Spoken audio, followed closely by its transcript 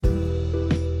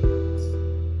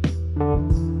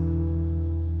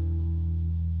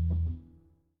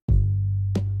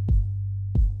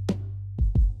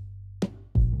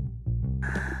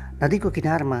नदीको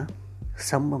किनारमा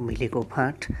सम्म मिलेको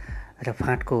फाँट र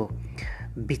फाँटको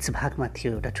बीच भागमा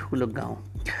थियो एउटा ठुलो गाउँ।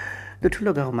 त्यो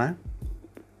ठुलो गाउँमा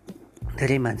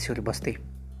धेरै मान्छेहरू बस्थे।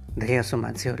 धेरैजसो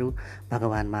मान्छेहरू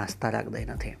भगवानमा आस्था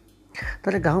राख्दैनथे।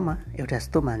 तर गाउँमा एउटा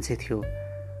यस्तो मान्छे थियो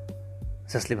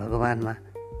जसले भगवानमा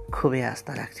खुबै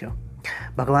आस्था राख्थ्यो,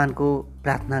 भगवानको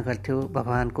प्रार्थना गर्थ्यो,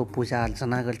 भगवानको पूजा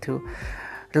अर्चना गर्थ्यो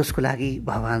र उसको लागि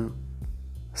भगवान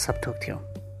सब थोक थियो।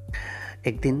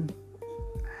 एक दिन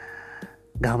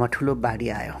गाउँमा ठुलो बाढी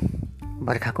आयो।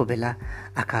 बर्खाको बेला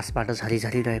आकाशबाट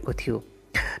झरी रहेको थियो।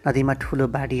 नदीमा ठुलो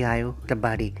बाढी आयो र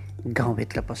बाढी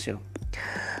गाउँभित्र पस्यो।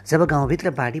 जब गाउँभित्र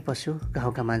बाढी पस्यो,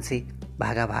 गाउँका मान्छे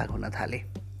भागाभाग हुन थाले।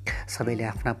 सबैले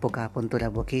आफ्ना पोका पन्तुरा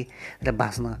बोके र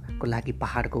बाँच्नको लागि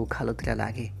पहाडको उखालोतिर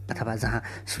लागे अथवा जहाँ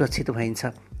सुरक्षित भइन्छ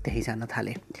त्यही जान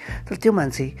थाले। तर त्यो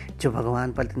मान्छे जो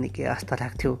भगवानप्रति निकै आस्था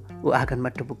राख्थ्यो, ऊ आँगनमा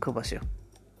टुपुक्क बस्यो।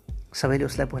 सबैले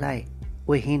उसलाई बोलाए,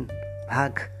 ओ हिँड,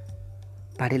 भाग,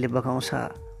 बाढीले बगाउँछ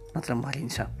नत्र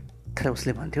मरिन्छ। तर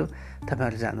उसले भन्थ्यो,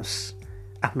 तपाईँहरू जानुहोस्,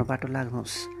 आफ्नो बाटो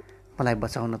लाग्नुहोस्, मलाई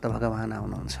बचाउन त भगवान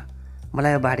आउनुहुन्छ,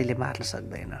 मलाई अब बाढीले मार्न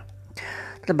सक्दैन।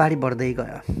 तर बाढी बढ्दै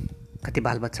गयो। कति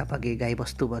बालबच्चा बगे,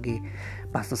 गाईबस्तु बगे,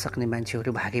 बाँच्न सक्ने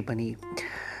मान्छेहरू भागे पनि।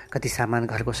 कति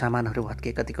घरको सामानहरू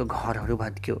भत्के, कतिको घरहरू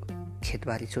भत्क्यो,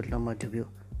 खेतबारी चुल्लोमा डुब्यो।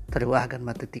 तर ऊ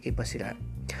आँगनमा त्यत्तिकै बसिरह्यो।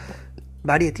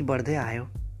 बाढी यति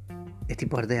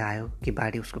बढ्दै आयो कि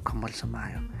बाढी उसको कम्मरसम्म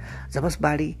आयो। जब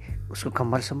बाढी उसको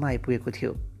कम्मरसम्म आइपुगेको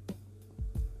थियो,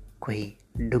 कोही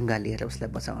डुङ्गा लिएर उसलाई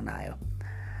बचाउन आयो।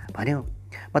 भन्यो,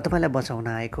 म तपाईँलाई बचाउन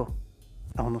आएको,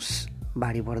 आउनुहोस्,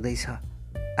 बाढी बढ्दैछ,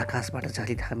 आकाशबाट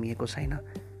झरी थामिएको छैन,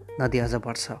 नदी अझ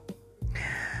बढ्छ,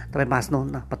 तपाईँ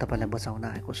बाँच्नुहुन्न, म तपाईँलाई बचाउन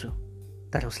आएको छु।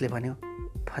 तर उसले भन्यो,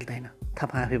 पर्दैन,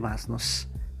 तपाईँ आफै बाँच्नुहोस्,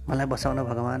 मलाई बचाउन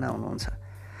भगवान आउनुहुन्छ।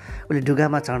 उसले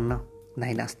डुङ्गामा चढ्न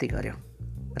नाइनास्ती गर्यो।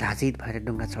 राजित भएर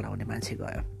डुङ्गा चढाउने मान्छे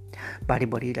गयो। बाढी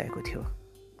बढिरहेको थियो।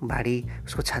 बाढी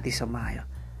उसको छातीसम्म आयो,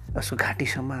 उसको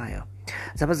घाँटीसम्म आयो।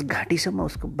 जब घाँटीसम्म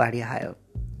उसको बाढी आयो,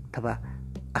 तब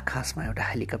आकाशमा एउटा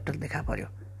हेलिकप्टर देखा पर्यो।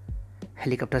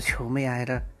 हेलिकप्टर छेउमै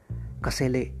आएर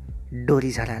कसैले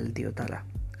डोरी झरालिदियो तल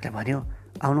र भन्यो,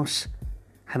 आउनुहोस्,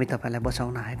 हामी तपाईँलाई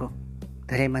बचाउन आएको,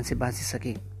 धेरै मान्छे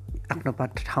बाँचिसके, आफ्नो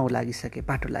ठाउँ लागिसके,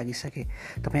 बाटो लागिसके,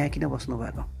 तपाईँ यहाँ किन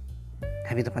बस्नुभएको,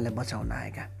 हामी तपाईँलाई बचाउन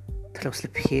आएका। तर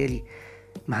उसले फेरि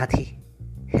माथि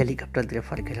हेलिकप्टरतिर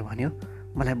फर्केर भन्यो,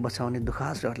 मलाई बचाउने दुःख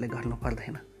हजुरहरूले गर्नु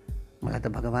पर्दैन, मलाई त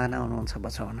भगवान आउनुहुन्छ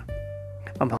बचाउन,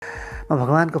 म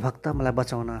भगवानको भक्त, मलाई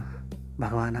बचाउन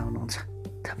भगवान आउनुहुन्छ,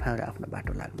 तपाईँहरू आफ्नो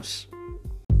बाटो लाग्नुहोस्।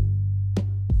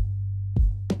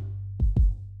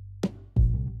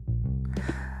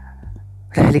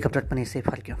 र हेलिकप्टर पनि यसै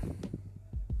फर्क्यो।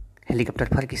 हेलिकप्टर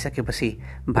फर्किसकेपछि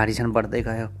बाढी झन् बढ्दै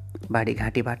गयो। बाढी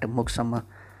घाँटीबाट मुखसम्म,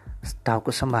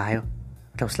 टाउकोसम्म आयो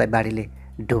र उसलाई बाढीले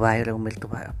डुबायो र ऊ मृत्यु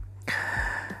भयो।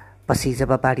 पछि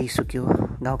जब बाढी सुक्यो,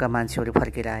 गाउँका मान्छेहरू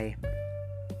फर्केर आए।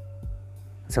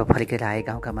 जब फर्केर आए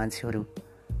गाउँका मान्छेहरू,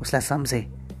 उसलाई सम्झे,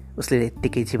 उसले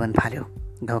यत्तिकै जीवन फाल्यो।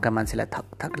 गाउँका मान्छेलाई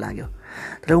थक लाग्यो।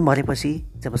 तर ऊ मरेपछि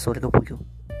जब स्वर्ग पुग्यो,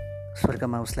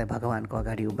 स्वर्गमा उसलाई भगवानको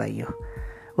अगाडि उभ्याइयो।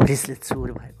 ऊ रिसले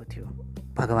चुर भएको थियो।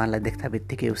 भगवानलाई देख्दा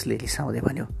बित्तिकै उसले रिसाउँदै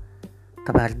भन्यो,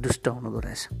 तपाईँहरू दुष्ट हुनुहुँदो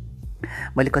रहेछ।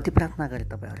 मैले कति प्रार्थना गरेँ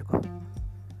तपाईँहरूको,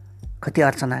 कति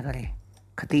अर्चना गरेँ,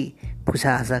 कति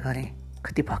पूजाआजा गरेँ,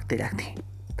 कति भक्ति राख्थेँ,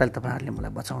 तर तपाईँहरूले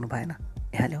मलाई बचाउनु भएन,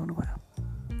 यहाँ ल्याउनु भयो।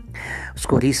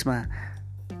 उसको रिसमा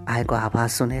आएको आवाज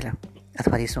सुनेर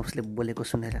अथवा रिसमा उसले बोलेको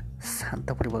सुनेर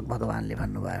शान्तपूर्वक भगवानले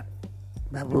भन्नुभयो,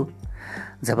 बाबु,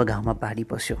 जब गाउँमा बाढी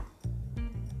पस्यो,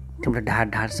 तिम्रो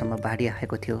ढाडसम्म बाढी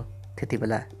आएको थियो, त्यति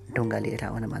बेला ढुङ्गा लिएर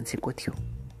आउने मान्छे को थियो?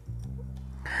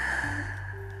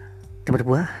 तिम्रो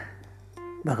बुवा?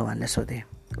 भगवानले सोधे।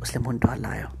 उसले मुन्टो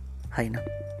हल्लायो, होइन।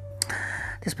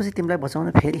 त्यसपछि तिमीलाई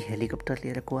बचाउन फेरि हेलिकप्टर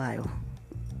लिएर को आयो?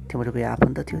 तिम्रो कोही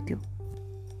आफन्त थियो त्यो?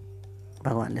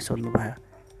 भगवानले सोध्नुभयो।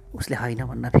 उसले होइन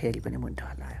भन्न फेरि पनि मुन्टो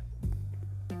हल्लायो।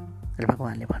 र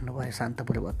भगवानले भन्नुभयो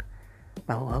शान्तपूर्वक,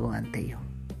 बाबु, भगवान त्यही हो,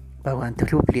 भगवान त्यो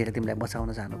रूप लिएर तिमीलाई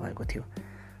बचाउन जानुभएको थियो,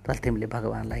 तर तिमीले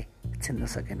भगवानलाई चिन्न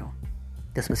सकेनौ।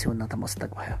 त्यसपछि ऊ नतमस्तक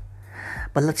भयो।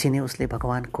 बल्ल चिने उसले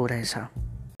भगवान को रहेछ।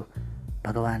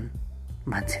 भगवान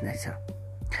मान्छे नै छ।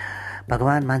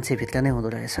 भगवान मान्छेभित्र नै हुँदो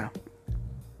रहेछ।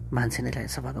 मान्छे नै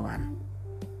रहेछ भगवान।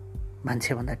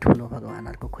 मान्छेभन्दा ठुलो भगवान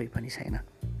अर्को कोही पनि छैन।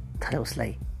 तर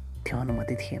उसलाई त्यो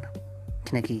अनुमति थिएन,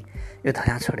 किनकि यो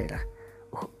धरा छोडेर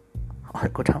ऊ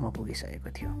अर्को ठाउँमा पुगिसकेको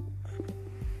थियो।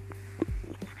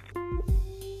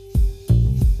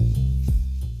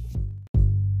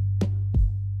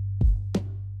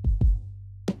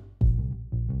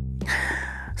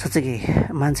 साँच्चै कि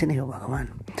मान्छे नै हो भगवान।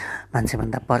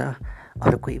 मान्छेभन्दा पर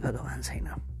अरू कोही भगवान छैन।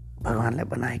 भगवानलाई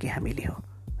बनाएकै हामीले हो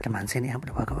र मान्छे नै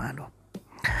हाम्रो भगवान हो।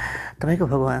 तपाईँको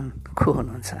भगवान् को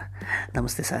हुनुहुन्छ?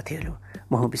 नमस्ते साथीहरू,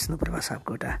 म हुँ विष्णु प्रभा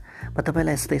सापकोटा। म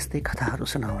तपाईँलाई यस्तै यस्तै कथाहरू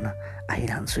सुनाउन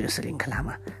आइरहन्छु यो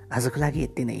श्रृङ्खलामा। आजको लागि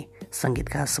यति नै।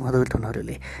 सङ्गीतका सुमधुर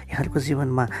धुनहरूले यहाँहरूको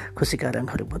जीवनमा खुसीका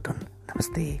रङहरू बोतुन्।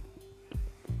 नमस्ते।